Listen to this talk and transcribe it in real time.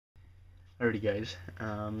Alrighty guys,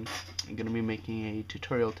 I'm going to be making a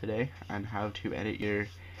tutorial today on how to edit your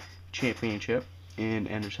championship in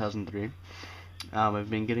NR2003. I've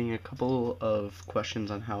been getting a couple of questions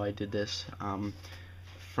on how I did this from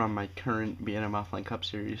my current B&M Offline Cup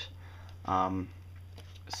series.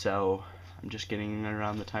 So I'm just getting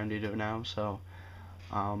around the time to do it now, so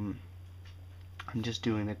I'm just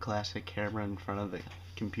doing the classic camera in front of the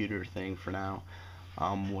computer thing for now.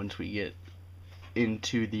 Once we get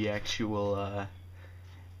into the actual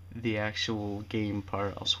game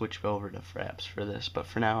part, I'll switch over to Fraps for this, but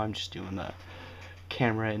for now I'm just doing the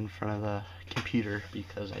camera in front of the computer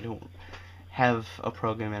because I don't have a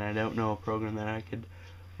program and I don't know a program that I could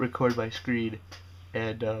record by screen,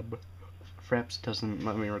 and Fraps doesn't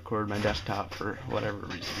let me record my desktop for whatever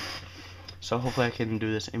reason. So hopefully I can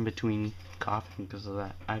do this in between coughing because of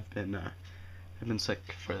that. I've been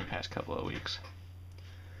sick for the past couple of weeks.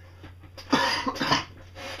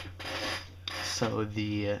 So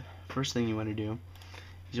the first thing you want to do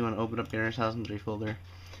is you want to open up your NR2003 folder,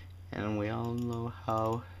 and we all know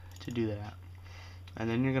how to do that. And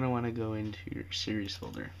then you're going to want to go into your series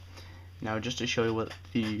folder. Now just to show you what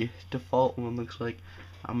the default one looks like,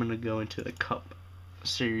 I'm going to go into the Cup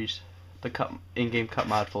series, the Cup in-game Cup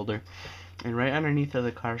mod folder, and right underneath of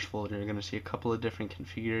the cars folder you're going to see a couple of different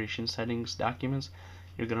configuration settings documents.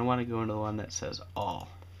 You're going to want to go into the one that says all.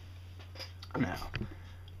 Now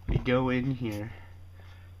we go in here,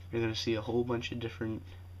 you're going to see a whole bunch of different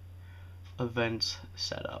events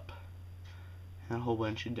set up and a whole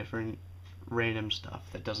bunch of different random stuff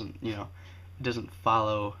that doesn't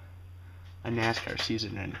follow a NASCAR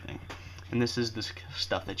season or anything. And this is the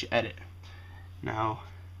stuff that you edit. Now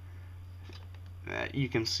you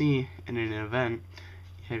can see in an event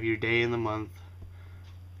you have your day and the month,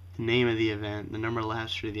 the name of the event, the number of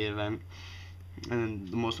laps for the event, and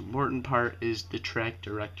the most important part is the track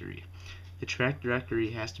directory. The track directory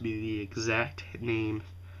has to be the exact name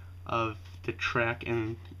of the track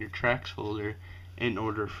in your tracks folder in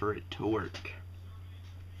order for it to work.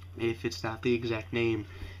 If it's not the exact name,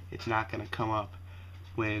 it's not going to come up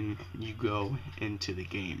when you go into the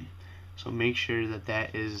game. So make sure that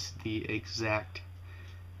that is the exact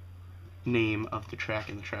name of the track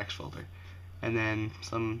in the tracks folder. And then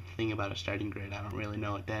something about a starting grid, I don't really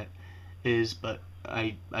know what that is, but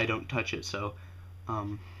I don't touch it, so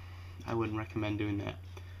I wouldn't recommend doing that.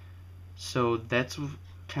 So that's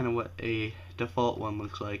kind of what a default one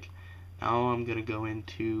looks like. Now I'm gonna go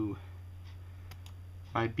into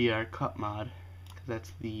my BR Cup mod, because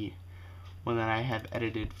that's the one that I have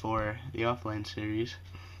edited for the offline series.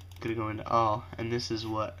 I'm gonna go into all, and this is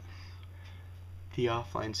what the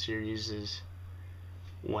offline series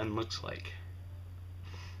one looks like.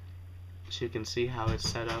 So you can see how it's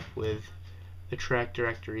set up with the track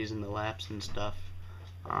directories and the laps and stuff.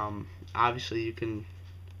 Obviously you can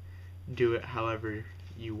do it however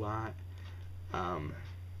you want,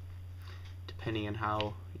 depending on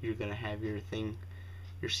how you're gonna have your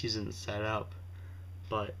season set up,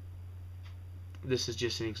 but this is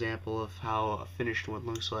just an example of how a finished one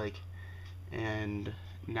looks like. And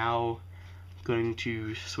now I'm going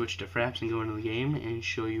to switch to Fraps and go into the game and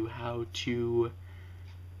show you how to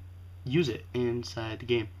use it inside the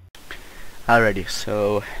game. Alrighty,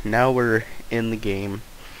 so now we're in the game,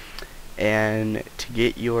 and to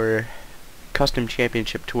get your custom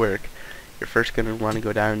championship to work, you're first going to want to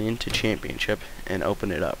go down into championship and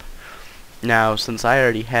open it up. Now since I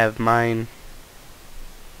already have mine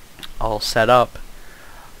all set up,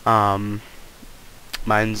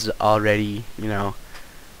 mine's already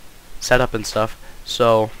set up and stuff,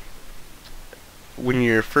 so when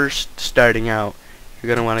you're first starting out, you're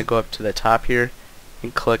going to want to go up to the top here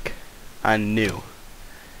and click on new.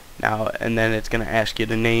 Now, and then it's going to ask you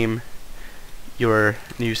to name your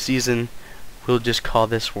new season. We'll just call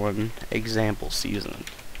this one example season,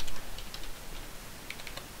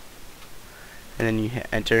 and then you hit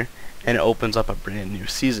enter and it opens up a brand new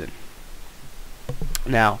season.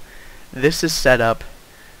 Now this is set up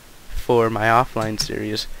for my offline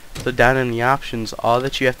series, so down in the options all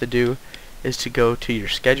that you have to do is to go to your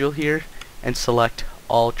schedule here and select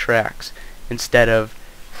all tracks instead of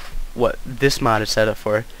what this mod is set up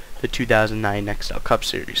for, the 2009 Nextel Cup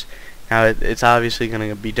Series. Now it's obviously going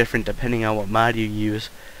to be different depending on what mod you use,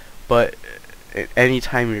 but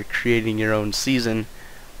anytime you're creating your own season,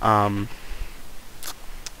 you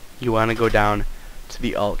want to go down to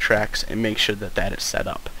the alt tracks and make sure that that is set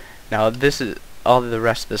up. Now this is all the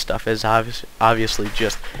rest of this stuff is obviously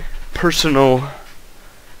just personal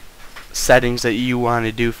settings that you want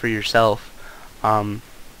to do for yourself, and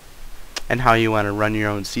how you want to run your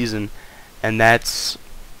own season, and that's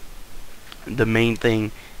the main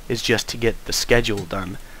thing, is just to get the schedule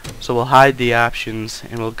done. So we'll hide the options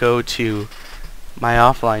and we'll go to my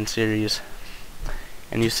offline series,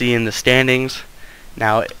 and you see in the standings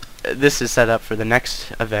now this is set up for the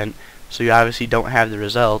next event, so you obviously don't have the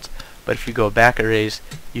results, but if you go back a race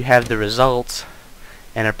you have the results,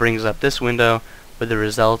 and it brings up this window with the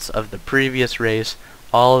results of the previous race,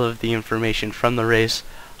 all of the information from the race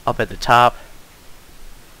up at the top,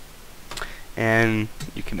 and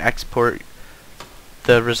you can export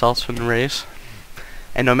the results from the race.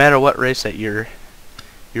 And no matter what race that you're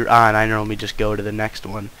on, I normally just go to the next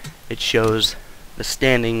one. It shows the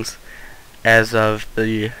standings as of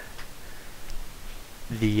the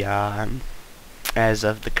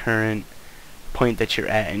current point that you're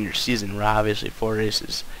at in your season. We're obviously four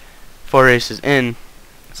races in,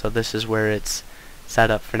 so this is where it's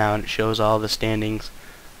set up for now, and it shows all the standings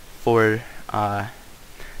for the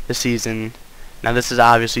season. Now this is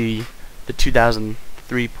obviously the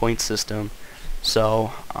 2003 point system,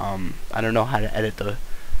 so I don't know how to edit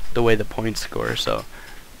the way the points score, so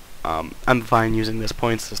I'm fine using this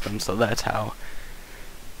point system, so that's how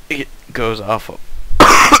it goes off of.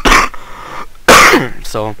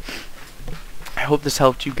 So I hope this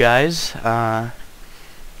helped you guys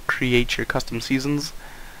create your custom seasons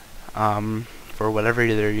for whatever,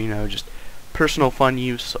 either just personal fun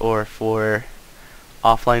use or for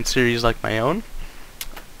offline series like my own.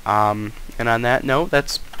 And on that note,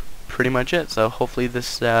 that's pretty much it. So hopefully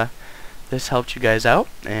this helped you guys out,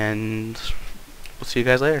 and we'll see you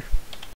guys later.